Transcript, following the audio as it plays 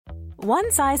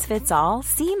One size fits all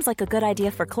seems like a good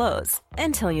idea for clothes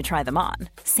until you try them on.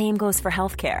 Same goes for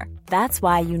healthcare. That's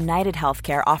why United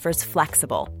Healthcare offers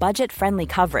flexible, budget-friendly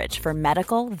coverage for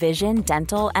medical, vision,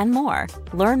 dental, and more.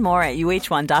 Learn more at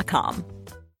uh1.com.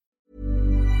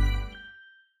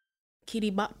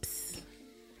 Kitty bops.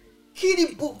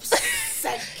 Kitty boops.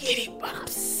 Kitty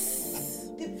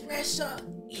bops. The pressure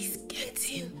is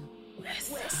getting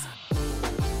worse.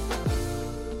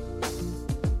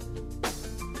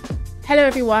 Hello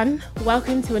everyone,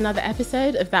 welcome to another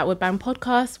episode of That Would Bang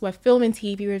podcast, where film and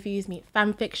TV reviews meet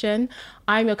fan fiction.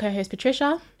 I'm your co-host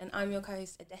Patricia. And I'm your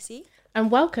co-host Adesi.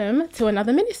 And welcome to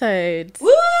another minisode.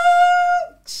 Woo!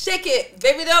 Shake it,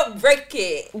 baby, don't break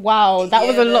it. Wow, that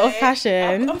was a lot of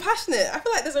passion. I'm passionate. I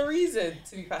feel like there's a reason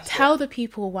to be passionate. Tell the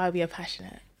people why we are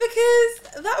passionate.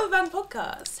 Because That Would Bang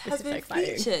podcast has been so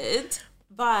exciting. featured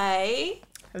by...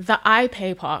 The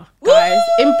iPaper, guys,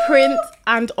 in print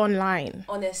and online.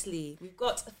 Honestly, we've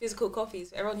got physical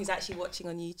copies for everyone who's actually watching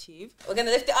on YouTube. We're going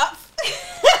to lift it up.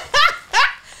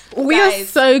 We are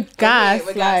so gassed.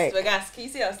 We're gassed. Can you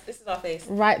see us? This is our face.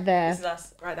 Right there. This is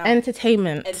us right now.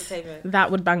 Entertainment.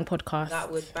 That Would Bang podcast. That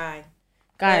would bang.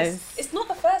 Guys. Yes. It's not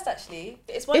the first, actually.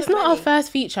 It's not our first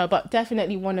feature, but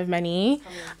definitely one of many.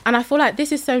 And I feel like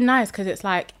this is so nice because it's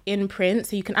like in print,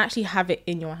 so you can actually have it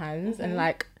in your hands and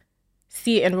like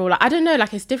see it in real life. I don't know,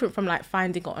 like it's different from like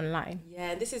finding it online.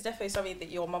 Yeah, this is definitely something that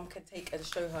your mum can take and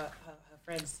show her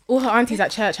friends. All her aunties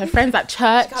at church, her friends at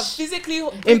church. She can physically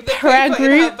in prayer group.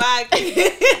 In her bag.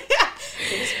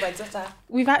 So this is my daughter.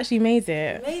 We've actually made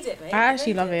it. We made it, mate. I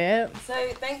actually love it. So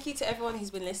thank you to everyone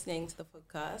who's been listening to the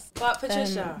podcast. But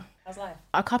Patricia, how's life?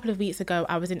 A couple of weeks ago,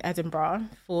 I was in Edinburgh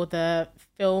for the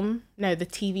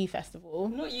TV festival.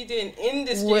 Not you doing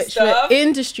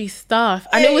industry stuff.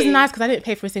 And it was nice because I didn't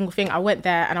pay for a single thing. I went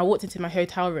there and I walked into my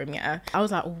hotel room, yeah. I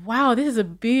was like, wow, this is a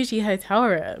bougie hotel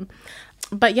room.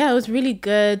 But yeah, it was really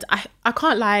good. I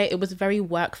can't lie, it was very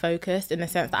work focused in the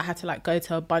sense that I had to like go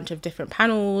to a bunch of different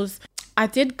panels. I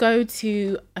did go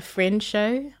to a Fringe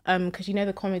show because you know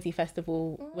the comedy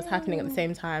festival was happening at the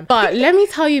same time. But let me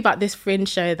tell you about this Fringe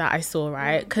show that I saw,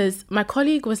 right? Because my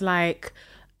colleague was like,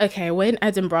 okay, we're in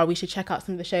Edinburgh, we should check out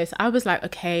some of the shows. So I was like,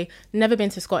 okay, never been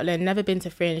to Scotland, never been to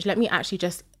Fringe. Let me actually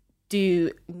just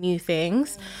do new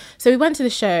things. So we went to the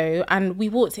show and we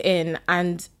walked in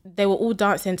and they were all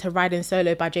dancing to Riding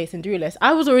Solo by Jason Derulo.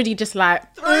 I was already just like,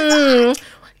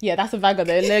 yeah, that's a bagger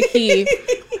though, low key.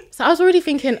 So I was already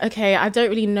thinking, okay, I don't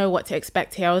really know what to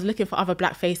expect here. I was looking for other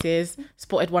black faces,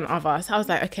 spotted one other. So I was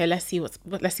like, okay, let's see what's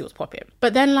popping.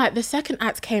 But then like the second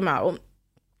act came out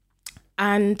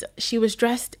and she was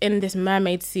dressed in this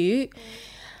mermaid suit.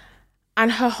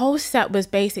 And her whole set was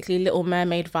basically Little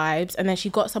Mermaid vibes. And then she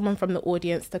got someone from the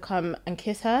audience to come and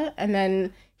kiss her. And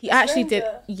then he actually did,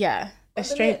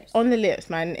 on the lips,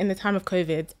 man. In the time of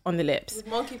COVID, on the lips. With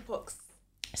monkeypox.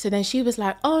 So then she was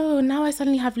like, oh, now I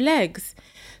suddenly have legs.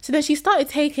 So then she started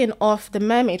taking off the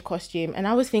mermaid costume. And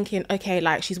I was thinking, okay,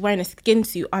 like she's wearing a skin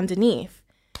suit underneath.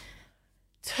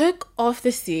 Took off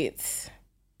the suits.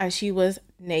 And she was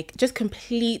naked, just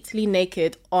completely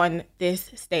naked on this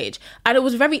stage. And it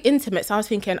was very intimate. So I was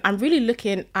thinking, I'm really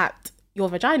looking at your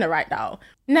vagina right now.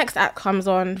 Next act comes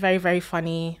on, very, very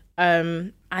funny.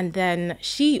 And then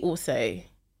she also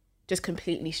just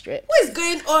completely stripped. What is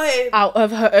going on? Out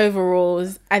of her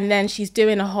overalls. And then she's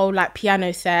doing a whole like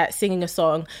piano set, singing a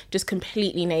song, just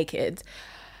completely naked.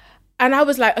 And I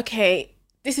was like, okay,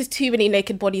 this is too many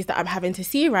naked bodies that I'm having to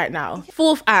see right now.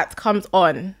 Fourth act comes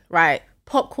on, right?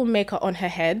 Popcorn maker on her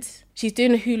head. She's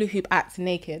doing a hula hoop act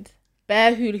naked.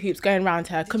 Bare hula hoops going around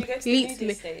her. Did you go to the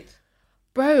nudist stage?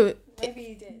 Bro, Maybe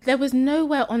you did. There was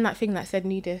nowhere on that thing that said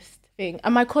nudist thing.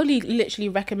 And my colleague literally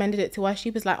recommended it to us. She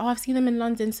was like, oh, I've seen them in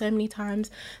London so many times.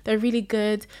 They're really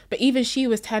good. But even she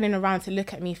was turning around to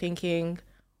look at me thinking,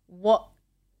 what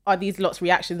are these lot's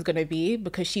reactions going to be?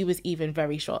 Because she was even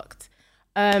very shocked.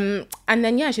 And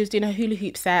then she was doing a hula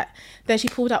hoop set. Then she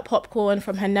pulled out popcorn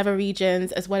from her nether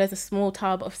regions as well as a small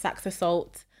tub of Saxa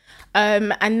salt.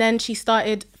 And then she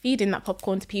started feeding that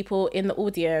popcorn to people in the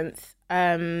audience.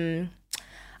 And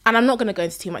I'm not going to go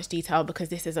into too much detail because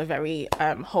this is a very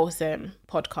wholesome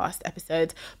podcast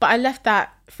episode. But I left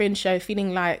that Fringe show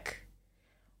feeling like,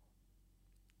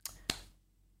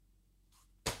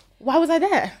 why was I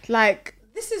there? Like,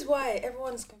 this is why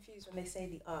everyone's confused when they say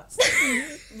the arts.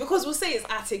 Because we'll say it's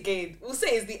art again. We'll say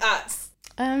it's the arts.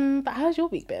 But how's your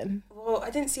week been? Well,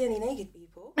 I didn't see any naked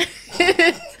people.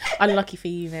 Unlucky for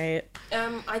you, mate.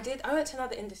 I went to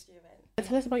another industry event.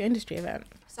 Tell us about your industry event.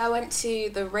 So I went to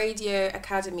the Radio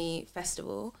Academy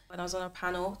Festival and I was on a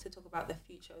panel to talk about the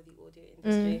future of the audio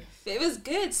industry. It was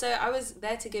good. So I was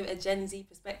there to give a Gen Z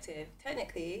perspective.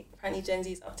 Technically, apparently Gen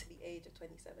Z is up to the age of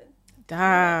 27.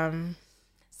 Damn.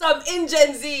 So I'm in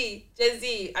Gen Z. Gen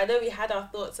Z. I know we had our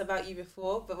thoughts about you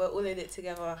before, but we're all in it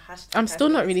together. I'm still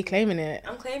not really claiming it.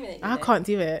 I'm claiming it. I can't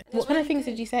do it. What kind of things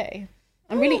did you say?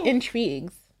 I'm really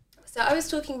intrigued. So I was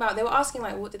talking about, they were asking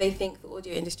like, what do they think the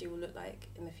audio industry will look like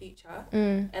in the future?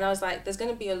 And I was like, there's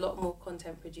going to be a lot more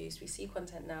content produced. We see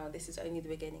content now. This is only the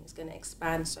beginning. It's going to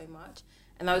expand so much.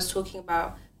 And I was talking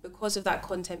about, because of that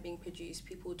content being produced,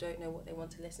 people don't know what they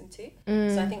want to listen to.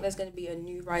 So I think there's going to be a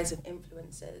new rise of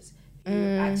influencers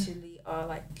who actually are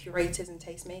like curators and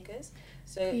tastemakers.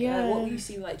 So what we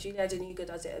see, like Julia Danuga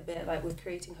does it a bit, like with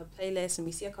creating her playlist, and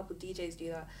we see a couple of DJs do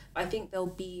that. But I think there'll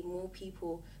be more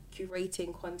people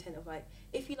curating content of like,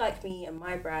 if you like me and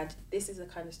my brand, this is the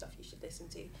kind of stuff you should listen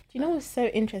to. Do you know what's so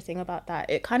interesting about that?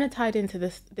 It kind of tied into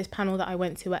this panel that I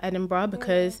went to at Edinburgh,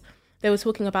 because they were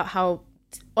talking about how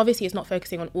obviously it's not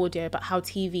focusing on audio, but how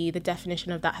TV, the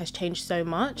definition of that has changed so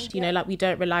much. You know, like we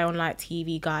don't rely on like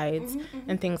TV guides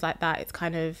and things like that. It's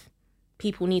kind of,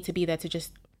 people need to be there to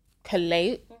just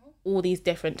collate all these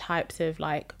different types of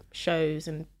like shows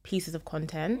and pieces of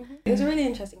content. It was a really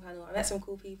interesting panel. I met some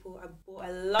cool people. I bought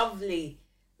a lovely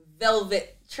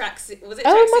velvet tracksuit. Was it?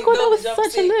 Oh my god, that velvet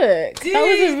was such a look. Dude, that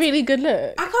was a really good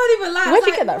look. I can't even lie. Where'd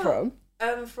you get that from?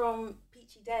 From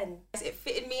Peachy Den. It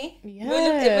fitted me. Yeah.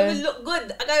 It made me look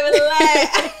good. I can't even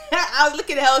lie. I was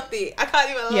looking healthy. I can't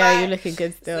even lie. Yeah, you're looking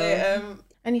good still. So,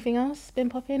 anything else been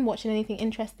popping? Watching anything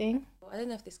interesting? I don't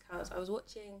know if this counts. I was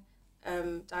watching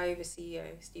Diary of a CEO,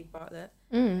 Steve Bartlett,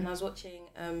 and I was watching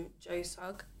Joe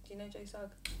Sugg. Do you know Joe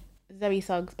Sugg? Zoe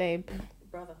Suggs, babe.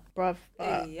 Brother. Bruv.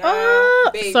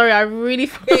 Babe. Sorry, I really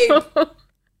Babe.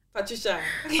 Patricia.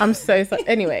 I'm so sorry.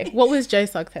 Anyway, what was Joe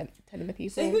Sugg telling the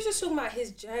people? So he was just talking about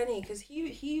his journey, because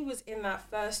he was in that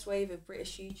first wave of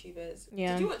British YouTubers.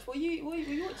 Yeah. Did you watch? Were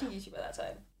you watching YouTube at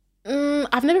that time?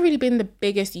 I've never really been the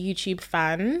biggest YouTube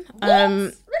fan.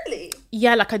 What? Really?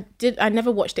 Yeah, like I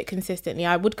never watched it consistently.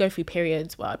 I would go through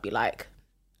periods where I'd be like,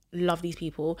 love these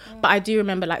people. But I do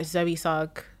remember like Zoe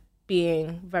Sugg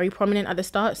being very prominent at the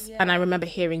start. Yeah. And I remember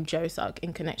hearing Joe Sugg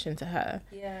in connection to her.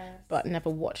 Yeah. But never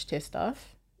watched his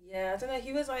stuff. Yeah, I don't know.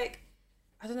 He was like,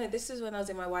 I don't know. This is when I was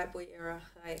in my white boy era.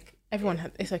 Like everyone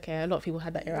had, it's okay. A lot of people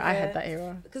had that era. Yeah. I had that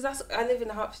era. Because I live in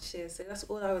Hertfordshire, so that's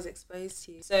all I was exposed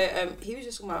to. So he was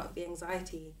just talking about the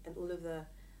anxiety and all of the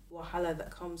wahala that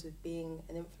comes with being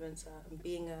an influencer and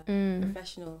being a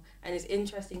professional. And it's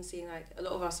interesting seeing like a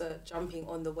lot of us are jumping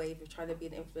on the wave of trying to be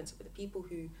an influencer, but the people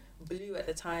who blew at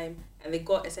the time and they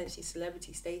got essentially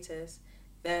celebrity status,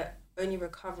 they're only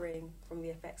recovering from the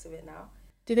effects of it now.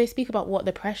 Do they speak about what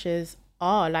the pressures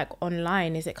are like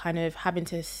online? Is it kind of having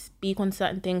to speak on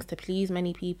certain things to please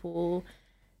many people?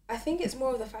 I think it's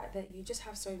more of the fact that you just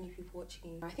have so many people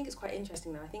watching you. I think it's quite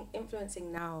interesting now. I think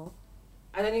influencing now,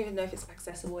 I don't even know if it's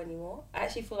accessible anymore. I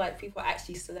actually feel like people are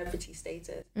actually celebrity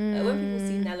status. Like when people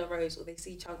see Nella Rose or they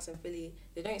see Chunks and Philly,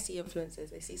 they don't see influencers,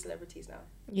 they see celebrities now.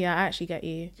 Yeah, I actually get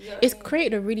you. You know it's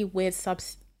created a really weird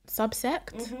subsect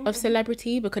of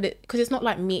celebrity, because it's not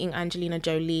like meeting Angelina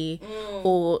Jolie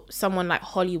or someone like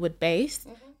Hollywood based,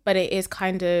 but it is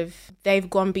kind of, they've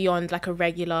gone beyond like a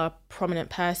regular prominent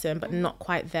person but not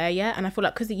quite there yet. And I feel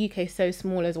like because the UK is so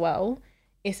small as well,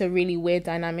 it's a really weird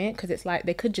dynamic, because it's like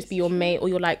they could just be your mate or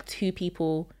you're like two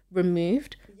people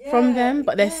removed from them,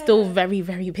 but they're still very,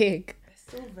 very big.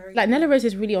 They're still very like big. Nella Rose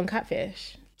is really on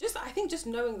Catfish. I think just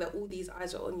knowing that all these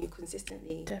eyes are on you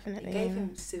consistently, Definitely. it gave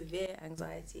him severe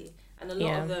anxiety, and a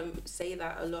lot of them say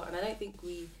that a lot. And I don't think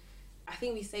I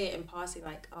think we say it in passing,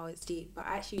 like, oh, it's deep, but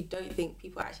I actually don't think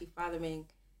people are actually fathoming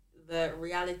the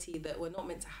reality that we're not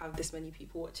meant to have this many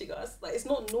people watching us. Like, it's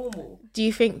not normal. Do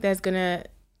you think there's gonna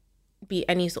be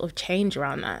any sort of change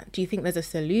around that? Do you think there's a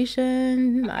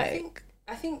solution? Like,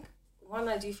 I think one,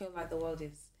 I do feel like the world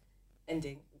is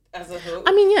ending as a whole.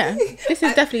 I mean, yeah, this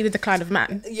is definitely the decline of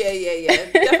man. Yeah.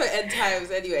 Definitely end times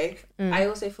anyway. I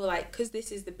also feel like, because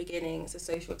this is the beginning, it's a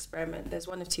social experiment, there's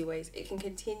one of two ways. It can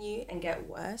continue and get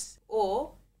worse,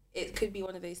 or it could be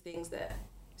one of those things that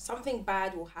something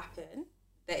bad will happen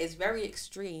that is very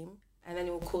extreme, and then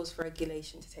it will cause for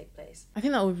regulation to take place. I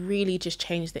think that would really just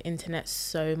change the internet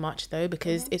so much though,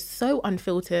 because it's so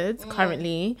unfiltered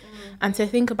currently. And to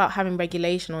think about having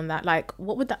regulation on that,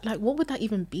 what would that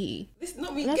even be? This is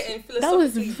not me getting philosophically That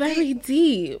was very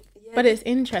deep. Yeah, but it's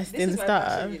interesting stuff.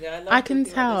 Passion, you know? I can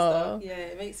talking about tell. this stuff. Yeah,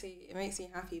 it makes me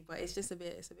happy, but it's just a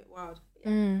bit wild.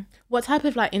 Yeah. What type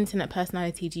of internet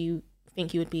personality do you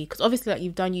think you would be? Because obviously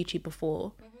you've done YouTube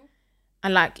before.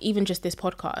 And like even just this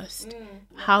podcast,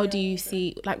 how do you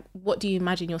see, like, what do you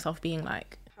imagine yourself being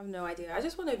like? I have no idea. I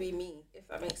just want to be me, if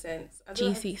that makes sense.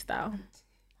 GC style.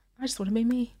 I just want to be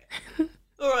me.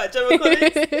 All right, Gemma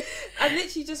Collins. I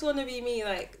literally just want to be me,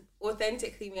 like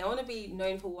authentically me. I want to be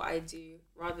known for what I do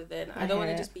rather than, I don't want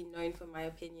to just be known for my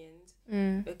opinions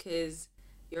because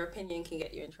your opinion can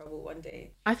get you in trouble one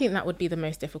day. I think that would be the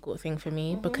most difficult thing for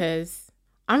me because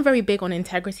I'm very big on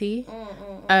integrity.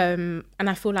 And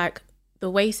I feel like the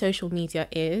way social media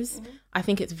is, I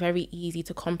think it's very easy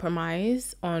to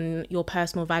compromise on your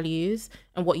personal values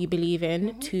and what you believe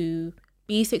in to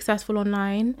be successful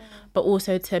online, but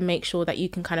also to make sure that you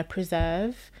can kind of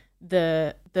preserve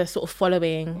the sort of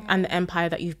following and the empire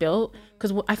that you've built.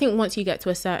 Because I think once you get to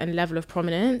a certain level of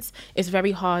prominence, it's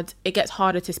very hard, it gets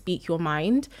harder to speak your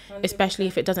mind, 100%. Especially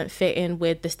if it doesn't fit in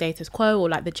with the status quo or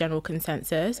like the general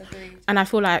consensus. Agreed. And I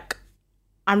feel like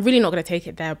I'm really not going to take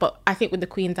it there, but I think with the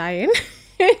Queen dying,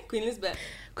 Queen Elizabeth,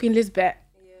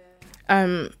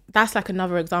 that's like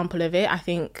another example of it. I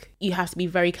think you have to be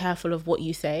very careful of what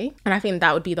you say, and I think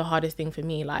that would be the hardest thing for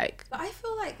me. Like, but I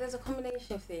feel like there's a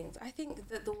combination of things. I think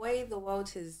that the way the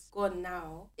world has gone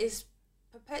now is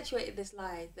perpetuated this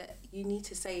lie that you need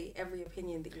to say every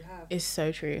opinion that you have. It's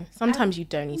so true. Sometimes you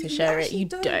don't need to share it. You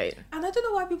don't. And I don't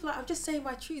know why people are like, I'm just saying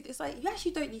my truth. It's like, you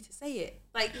actually don't need to say it.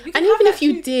 Like, you and even if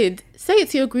you did, say it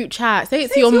to your group chat, say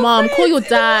it to your mum, call your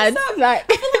dad. Like,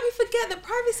 I feel like we forget that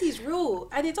privacy is real,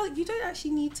 and you don't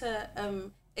actually need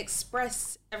to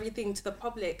express everything to the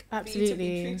public. Absolutely. For you to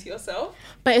be true to yourself.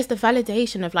 But it's the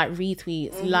validation of like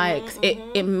retweets, likes.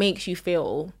 It makes you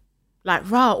feel like,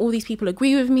 rah, all these people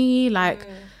agree with me, like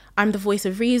I'm the voice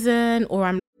of reason, or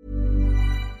I'm...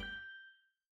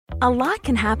 A lot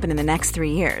can happen in the next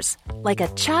 3 years. Like a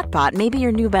chatbot may be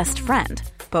your new best friend.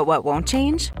 But what won't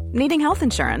change? Needing health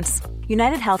insurance.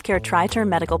 United Healthcare Tri-Term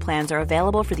Medical Plans are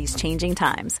available for these changing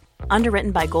times.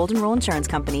 Underwritten by Golden Rule Insurance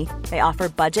Company, they offer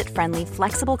budget-friendly,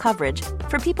 flexible coverage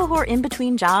for people who are in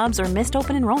between jobs or missed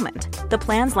open enrollment. The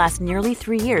plans last nearly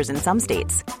 3 years in some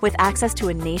states, with access to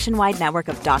a nationwide network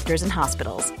of doctors and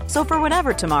hospitals. So for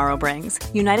whatever tomorrow brings,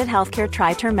 United Healthcare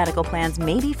Tri-Term Medical Plans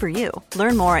may be for you.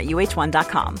 Learn more at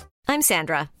uh1.com. I'm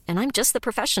Sandra, and I'm just the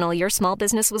professional your small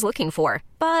business was looking for.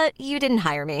 But you didn't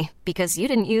hire me because you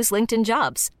didn't use LinkedIn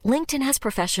Jobs. LinkedIn has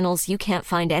professionals you can't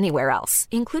find anywhere else,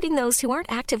 including those who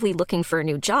aren't actively looking for a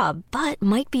new job, but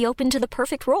might be open to the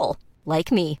perfect role,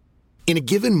 like me. In a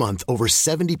given month, over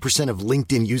 70% of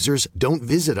LinkedIn users don't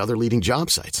visit other leading job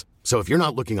sites. So if you're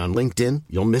not looking on LinkedIn,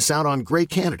 you'll miss out on great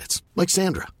candidates like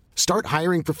Sandra. Start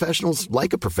hiring professionals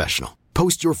like a professional.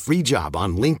 Post your free job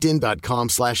on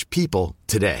linkedin.com/people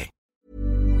today.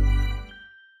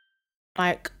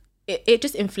 Like, it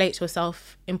just inflates your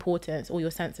self-importance or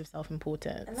your sense of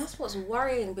self-importance. And that's what's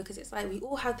worrying, because it's like we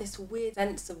all have this weird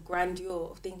sense of grandeur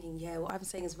of thinking, yeah, what I'm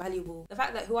saying is valuable. The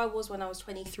fact that who I was when I was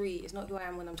 23 is not who I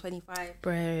am when I'm 25.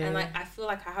 Bro. And like, I feel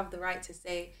like I have the right to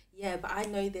say, yeah, but I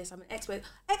know this, I'm an expert.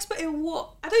 Expert in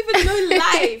what? I don't even know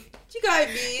life. Do you get what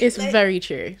I mean? It's like, very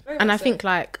true. Very and I so. think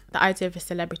like the idea of a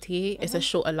celebrity is a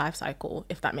shorter life cycle,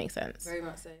 if that makes sense. Very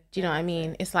much so. Do you know what I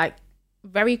mean? It's like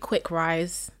very quick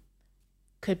rise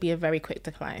could be a very quick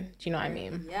decline. Do you know what I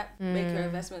mean? Yep. Make your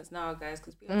investments now, guys,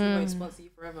 because people won't sponsor you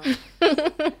forever.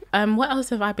 What else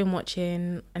have I been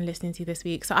watching and listening to this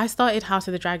week? So I started House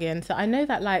of the Dragon. So I know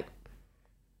that like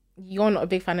you're not a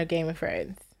big fan of Game of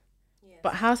Thrones, yes.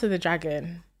 But House of the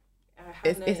Dragon,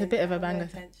 it's a bit of a banger.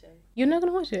 You're not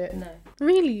gonna watch it? No.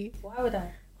 Really? Why would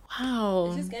I? Wow.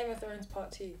 It's just Game of Thrones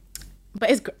Part 2. But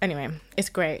anyway, it's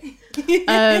great.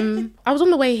 I was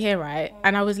on the way here, right?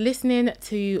 And I was listening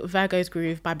to Virgo's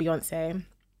Groove by Beyonce.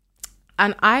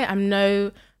 And I am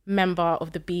no member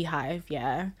of the Beehive,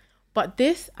 yeah. But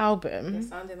this album... You're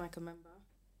sounding like a member.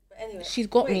 But anyway. She's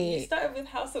got me. You started with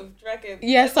House of Dragon.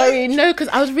 Yeah, sorry. No, because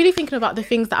I was really thinking about the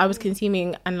things that I was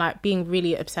consuming and like being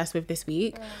really obsessed with this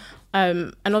week.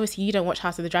 And obviously you don't watch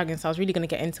House of the Dragon, so I was really going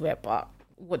to get into it. But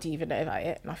what do you even know about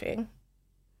it? Nothing.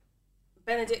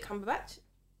 Benedict Cumberbatch?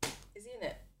 Is he in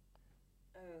it?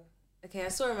 Oh. Okay, I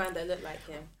saw a man that looked like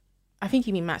him. I think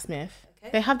you mean Matt Smith.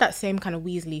 Okay. They have that same kind of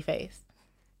Weasley face.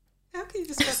 How can you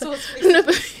describe someone's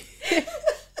face?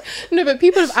 No, but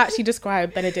people have actually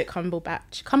described Benedict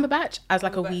Cumberbatch as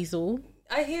like a weasel.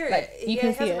 I hear like, it. You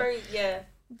can see it. Yeah.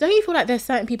 Don't you feel like there's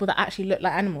certain people that actually look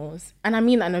like animals? And I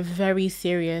mean that in a very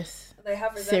serious... They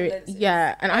have resemblances.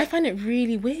 Yeah, and I find it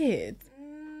really weird.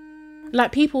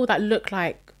 Like people that look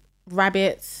like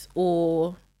rabbits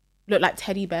or look like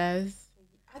teddy bears.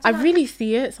 I really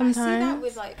see it sometimes. I see that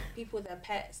with like people with their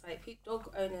pets. Like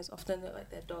dog owners often look like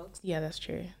their dogs. Yeah, that's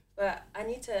true. But I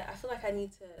feel like I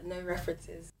need to know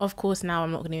references. Of course, now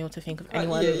I'm not going to be able to think of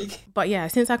anyone. Yeah, But yeah,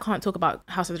 since I can't talk about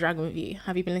House of the Dragon with you,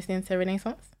 have you been listening to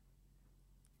Renaissance?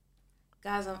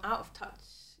 Guys, I'm out of touch.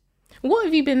 What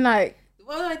have you been like?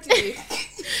 What do I do?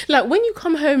 Like when you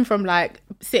come home from like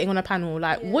sitting on a panel,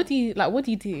 like what do you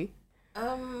do?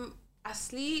 I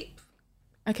sleep.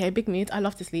 Okay, big mood. I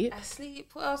love to sleep. I sleep.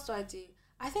 What else do I do?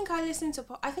 I think I listen to.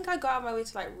 I think I go out of my way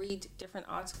to like read different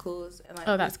articles and like.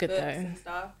 Oh, that's read good books though. and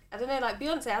stuff. I don't know, like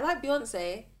Beyonce. I like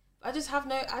Beyonce. I just have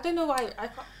no. I don't know why I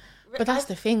can't. But that's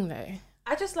the thing though.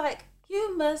 I just like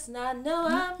you must not know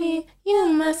about me.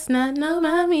 You must not know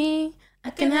about me. I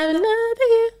can have another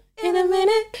you in a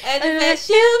minute. And And if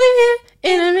she'll be here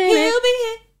in a minute. he'll be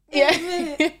here in a Yeah.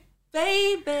 minute,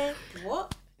 baby.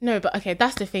 What? No, but okay,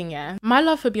 that's the thing, yeah. My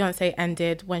love for Beyonce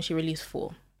ended when she released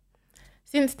Four.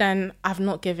 Since then, I've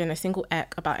not given a single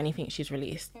eck about anything she's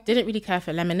released. Didn't really care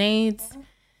for Lemonades,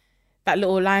 that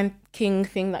little Lion King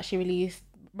thing that she released.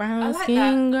 Brown like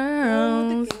skin that.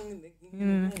 girls.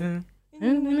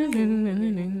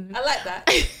 I like that.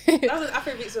 That was when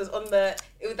Afrobeats was on the.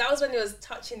 That was when it was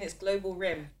touching its global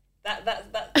rim. That.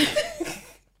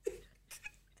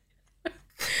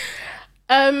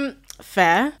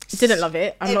 Fair. Didn't love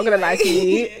it. I'm not gonna lie to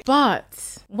you.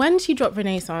 But when she dropped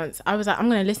Renaissance, I was like, I'm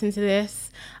gonna listen to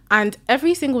this. And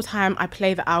every single time I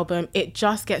play the album, it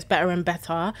just gets better and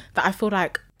better. That I feel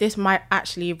like this might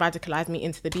actually radicalize me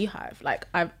into the Beehive. Like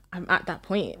I'm at that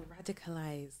point.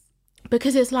 Radicalize.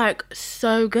 Because it's like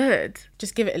so good.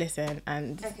 Just give it a listen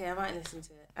and Okay, I might listen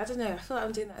to it. I don't know. I feel like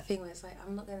I'm doing that thing where it's like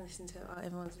I'm not going to listen to it while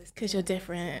everyone's listening. because you're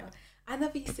different. I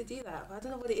never used to do that, but I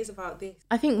don't know what it is about this.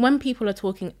 I think when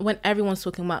everyone's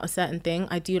talking about a certain thing,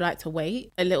 I do like to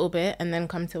wait a little bit and then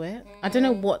come to it. I don't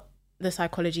know what the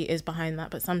psychology is behind that,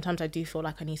 but sometimes I do feel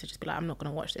like I need to just be like, I'm not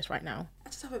going to watch this right now. I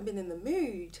just haven't been in the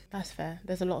mood. That's fair.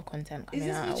 There's a lot of content Is coming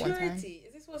this out at one time. maturity?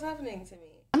 Is this what's happening to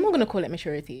me? I'm not going to call it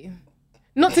maturity.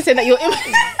 Not to say that you're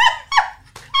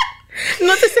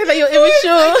not to say that you're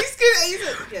immature.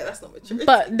 Yeah, that's not maturity.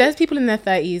 But there's people in their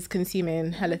 30s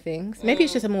consuming hella things. Maybe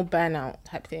it's just a more burnout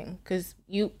type thing because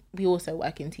we also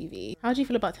work in TV. How do you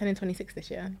feel about turning 26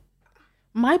 this year?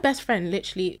 My best friend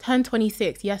literally turned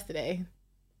 26 yesterday.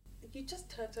 You just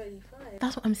turned 25.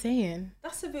 That's what I'm saying.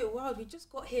 That's a bit wild. We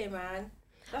just got here, man.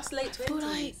 That's late 20s. I feel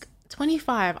like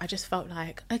 25, I just felt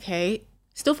like, okay,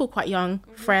 still feel quite young,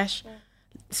 fresh,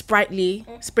 sprightly,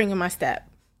 spring in my step.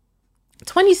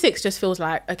 26 just feels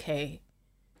like, okay,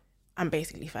 I'm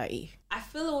basically 30. I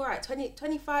feel all right.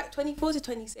 24 to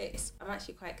 26, I'm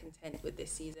actually quite content with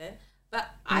this season. But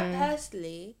I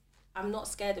personally, I'm not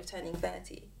scared of turning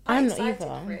 30. I'm not excited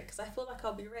either. for it because I feel like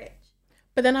I'll be rich.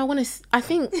 But then I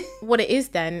think what it is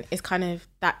then is kind of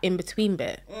that in-between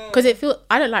bit. Because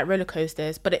I don't like roller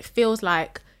coasters, but it feels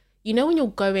like, you know when you're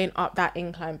going up that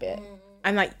incline bit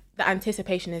and like the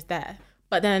anticipation is there,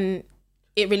 but then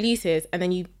it releases and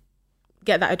then you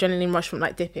get that adrenaline rush from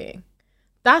like dipping.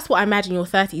 That's what I imagine your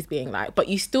 30s being like, but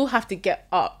you still have to get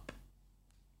up.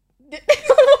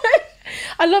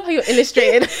 I love how you're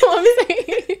illustrating what I'm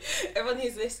saying. Everyone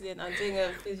who's listening, I'm doing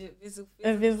a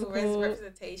visual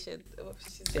representation of what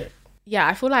she's doing. Yeah,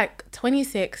 I feel like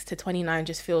 26 to 29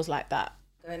 just feels like that.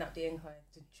 Going up the incline.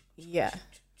 Yeah.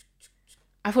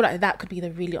 I feel like that could be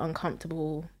the really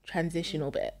uncomfortable transitional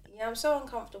bit. Yeah, I'm so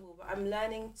uncomfortable, but I'm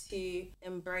learning to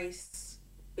embrace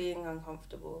being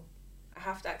uncomfortable. I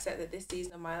have to accept that this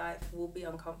season of my life will be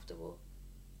uncomfortable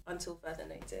until further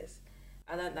notice.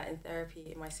 I learned that in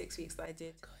therapy in my 6 weeks that I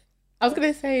did. I was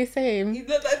going to say same. You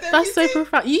learned that in therapy That's so too?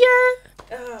 profound. Yeah.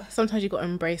 Ugh. Sometimes you got to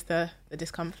embrace the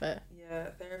discomfort. Yeah,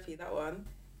 therapy, that one.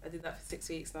 I did that for 6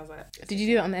 weeks and I was like... Did you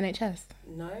do that on the NHS?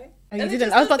 No. Oh, you NHS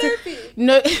didn't? I was about therapy. to...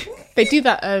 No, they do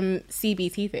that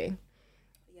CBT thing.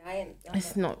 Yeah, I ain't done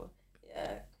It's that not... before.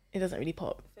 Yeah. It doesn't really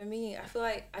pop. For me,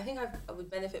 I think I would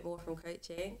benefit more from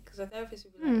coaching because a therapist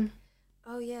would be like,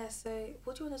 oh yeah, so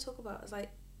what do you want to talk about? I was like,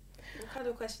 what kind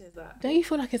of question is that? Don't you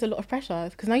feel like it's a lot of pressure?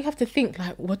 Because now you have to think,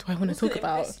 like, what do I want to talk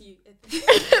about?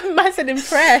 Because Man said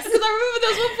impressed. I remember there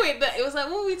was one point that it was like,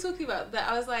 what were we talking about? That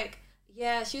I was like,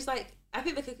 yeah, she was like, I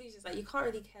think the conclusion is like, you can't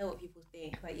really care what people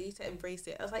think. Like, you need to embrace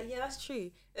it. I was like, yeah, that's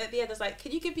true. And at the end, I was like,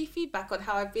 can you give me feedback on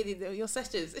how I've been in your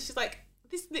sessions? And she's like,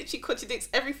 this literally contradicts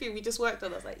everything we just worked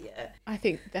on. I was like, yeah. I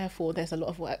think, therefore, there's a lot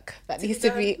of work that needs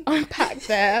to be unpacked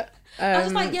there. I was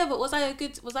just like, yeah, but was I a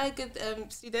good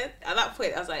student? At that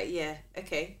point, I was like, yeah,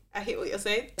 okay, I hear what you're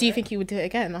saying. Do you think you would do it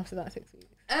again after that 6 weeks?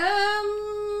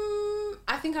 I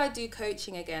I think I do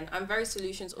coaching again. I'm very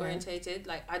solutions orientated.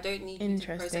 Like, I don't need you to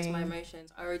process my emotions.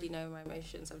 I already know my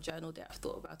emotions. I've journaled it. I've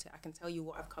thought about it. I can tell you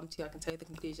what I've come to. I can tell you the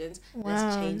conclusions. Wow.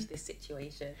 Let's change this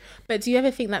situation. But do you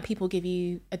ever think that people give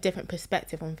you a different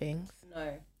perspective on things?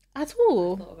 No. At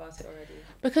all? I've thought about it already.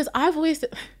 Because I've always...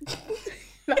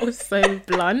 That was so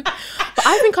blunt. But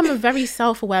I think I'm a very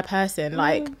self-aware person.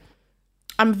 Like,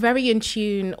 I'm very in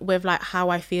tune with, like, how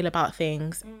I feel about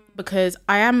things. Because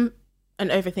I am an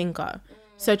overthinker.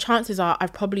 So chances are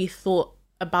I've probably thought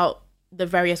about the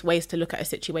various ways to look at a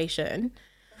situation.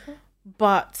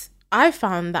 But I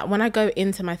found that when I go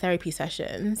into my therapy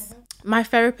sessions, my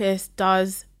therapist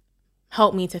does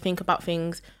help me to think about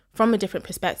things from a different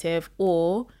perspective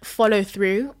or follow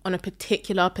through on a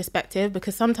particular perspective,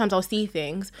 because sometimes I'll see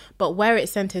things, but where it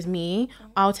centers me,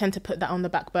 I'll tend to put that on the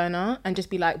back burner and just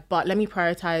be like, but let me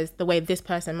prioritize the way this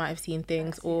person might have seen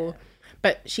things.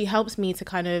 But she helps me to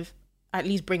kind of at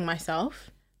least bring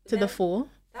myself to the fore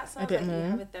a bit more.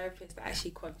 You have a therapist that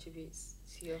actually contributes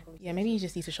to your conversation. Yeah, maybe you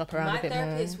just need to shop around a bit more. My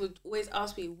therapist would always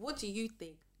ask me, what do you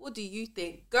think? What do you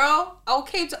think? Girl, I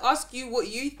came to ask you what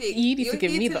you think. You need to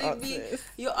give me the answers.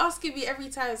 You're asking me every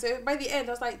time. So by the end,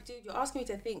 I was like, dude, you're asking me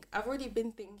to think. I've already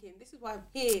been thinking. This is why I'm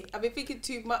here. I've been thinking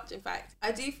too much, in fact.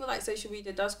 I do feel like social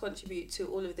media does contribute to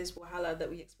all of this wahala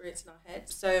that we experience in our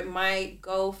heads. So my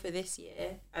goal for this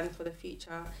year and for the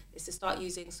future is to start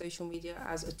using social media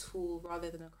as a tool rather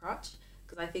than a crutch.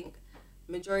 Because I think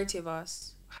majority of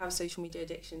us have social media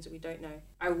addictions that we don't know.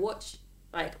 I watch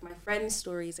like my friends'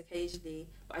 stories occasionally,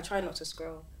 but I try not to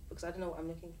scroll because I don't know what I'm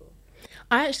looking for.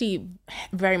 I actually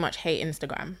very much hate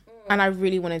Instagram and I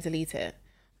really want to delete it.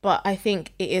 But I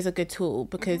think it is a good tool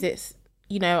because it's,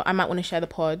 you know, I might want to share the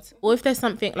pods, or if there's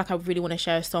something like I really want to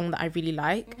share a song that I really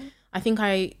like, I think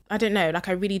I don't know, like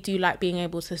I really do like being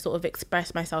able to sort of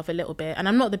express myself a little bit. And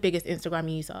I'm not the biggest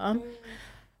Instagram user,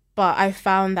 but I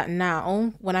found that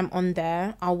now when I'm on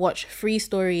there, I'll watch 3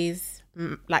 stories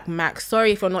like max.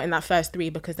 Sorry if you're not in that first 3,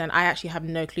 because then I actually have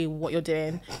no clue what you're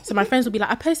doing. So my friends will be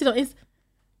like, I posted on Insta.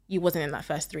 You wasn't in that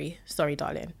first 3. Sorry,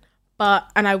 darling.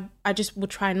 And I just will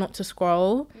try not to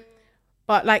scroll.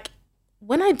 But like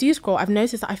when I do scroll, I've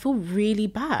noticed that I feel really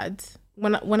bad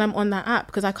when I'm on that app,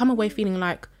 because I come away feeling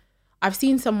like I've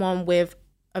seen someone with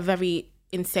a very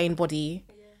insane body.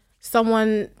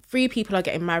 3 people are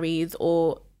getting married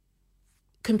or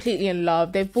completely in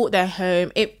love, they've bought their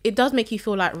home. It does make you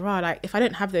feel like, like if I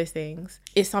don't have those things,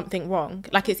 is something wrong?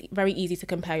 Like it's very easy to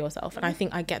compare yourself, and I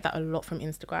think I get that a lot from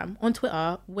Instagram. On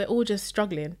Twitter, we're all just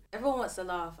struggling. Everyone wants to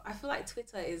laugh. I feel like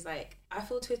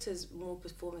Twitter's more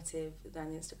performative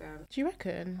than Instagram. Do you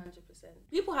reckon? 100%.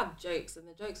 People have jokes and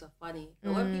the jokes are funny,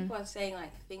 but when people are saying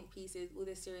like think pieces, all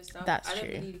this serious stuff, I don't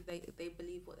believe they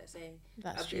believe what they're saying.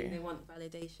 I believe they want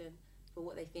validation for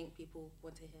what they think people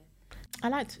want to hear. I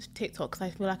like TikTok because I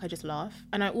feel like I just laugh,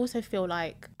 and I also feel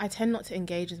like I tend not to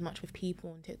engage as much with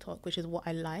people on TikTok, which is what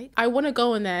I like. I want to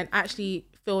go on there and actually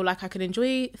feel like I can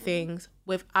enjoy things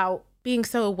without being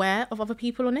so aware of other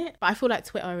people on it. But I feel like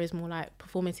Twitter is more like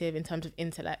performative in terms of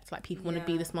intellect, like people want to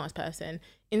be the smartest person.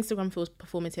 Instagram feels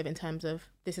performative in terms of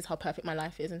this is how perfect my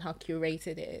life is and how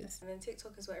curated it is. And then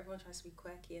TikTok is where everyone tries to be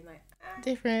quirky and like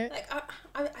different. Like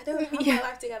I don't have my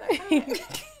life together.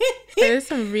 There's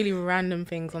some really random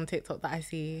things on TikTok that I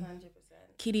see. 100%.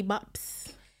 Kitty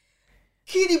bops.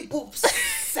 Kitty boops.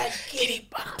 Said kitty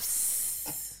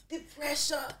bops. The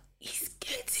pressure is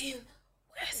getting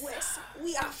worse.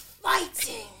 We are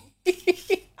fighting.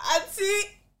 Auntie's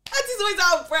always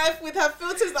out of breath with her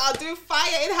filters that are doing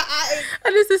fire in her eyes.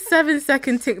 And it's a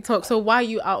 7-second TikTok, so why are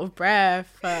you out of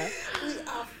breath? We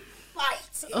are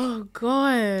fighting. Oh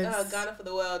God. Oh, Ghana for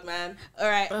the world, man. All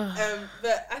right.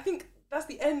 But I think that's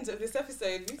the end of this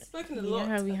episode. We've spoken a lot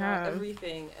about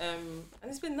everything. And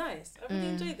it's been nice. I really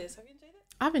enjoyed this. Have you enjoyed it?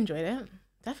 I've enjoyed it.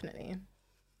 Definitely.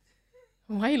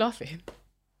 Why are you laughing?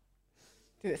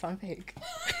 Did it sound fake?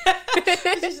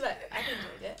 She's like, I've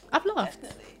enjoyed it. I've laughed.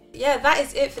 Definitely. Yeah, that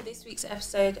is it for this week's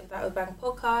episode of That Would Bang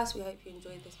podcast. We hope you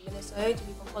enjoyed this minisode.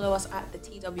 You can follow us at the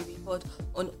TWB Pod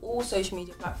on all social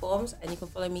media platforms, and you can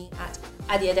follow me at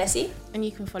Adia Desi. And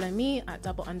you can follow me at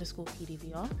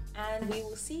 _PDVR. And we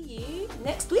will see you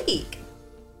next week.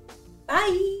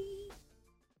 Bye.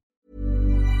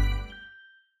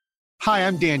 Hi,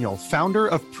 I'm Daniel, founder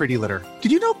of Pretty Litter.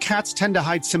 Did you know cats tend to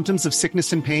hide symptoms of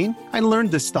sickness and pain? I learned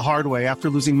this the hard way after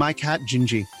losing my cat,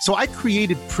 Gingy. So I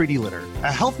created Pretty Litter,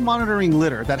 a health monitoring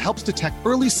litter that helps detect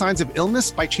early signs of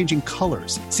illness by changing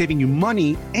colors, saving you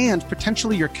money and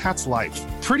potentially your cat's life.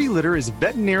 Pretty Litter is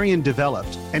veterinarian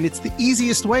developed, and it's the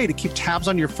easiest way to keep tabs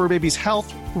on your fur baby's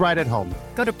health right at home.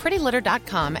 Go to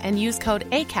prettylitter.com and use code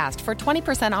ACAST for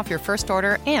 20% off your first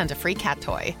order and a free cat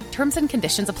toy. Terms and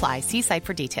conditions apply. See site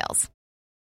for details.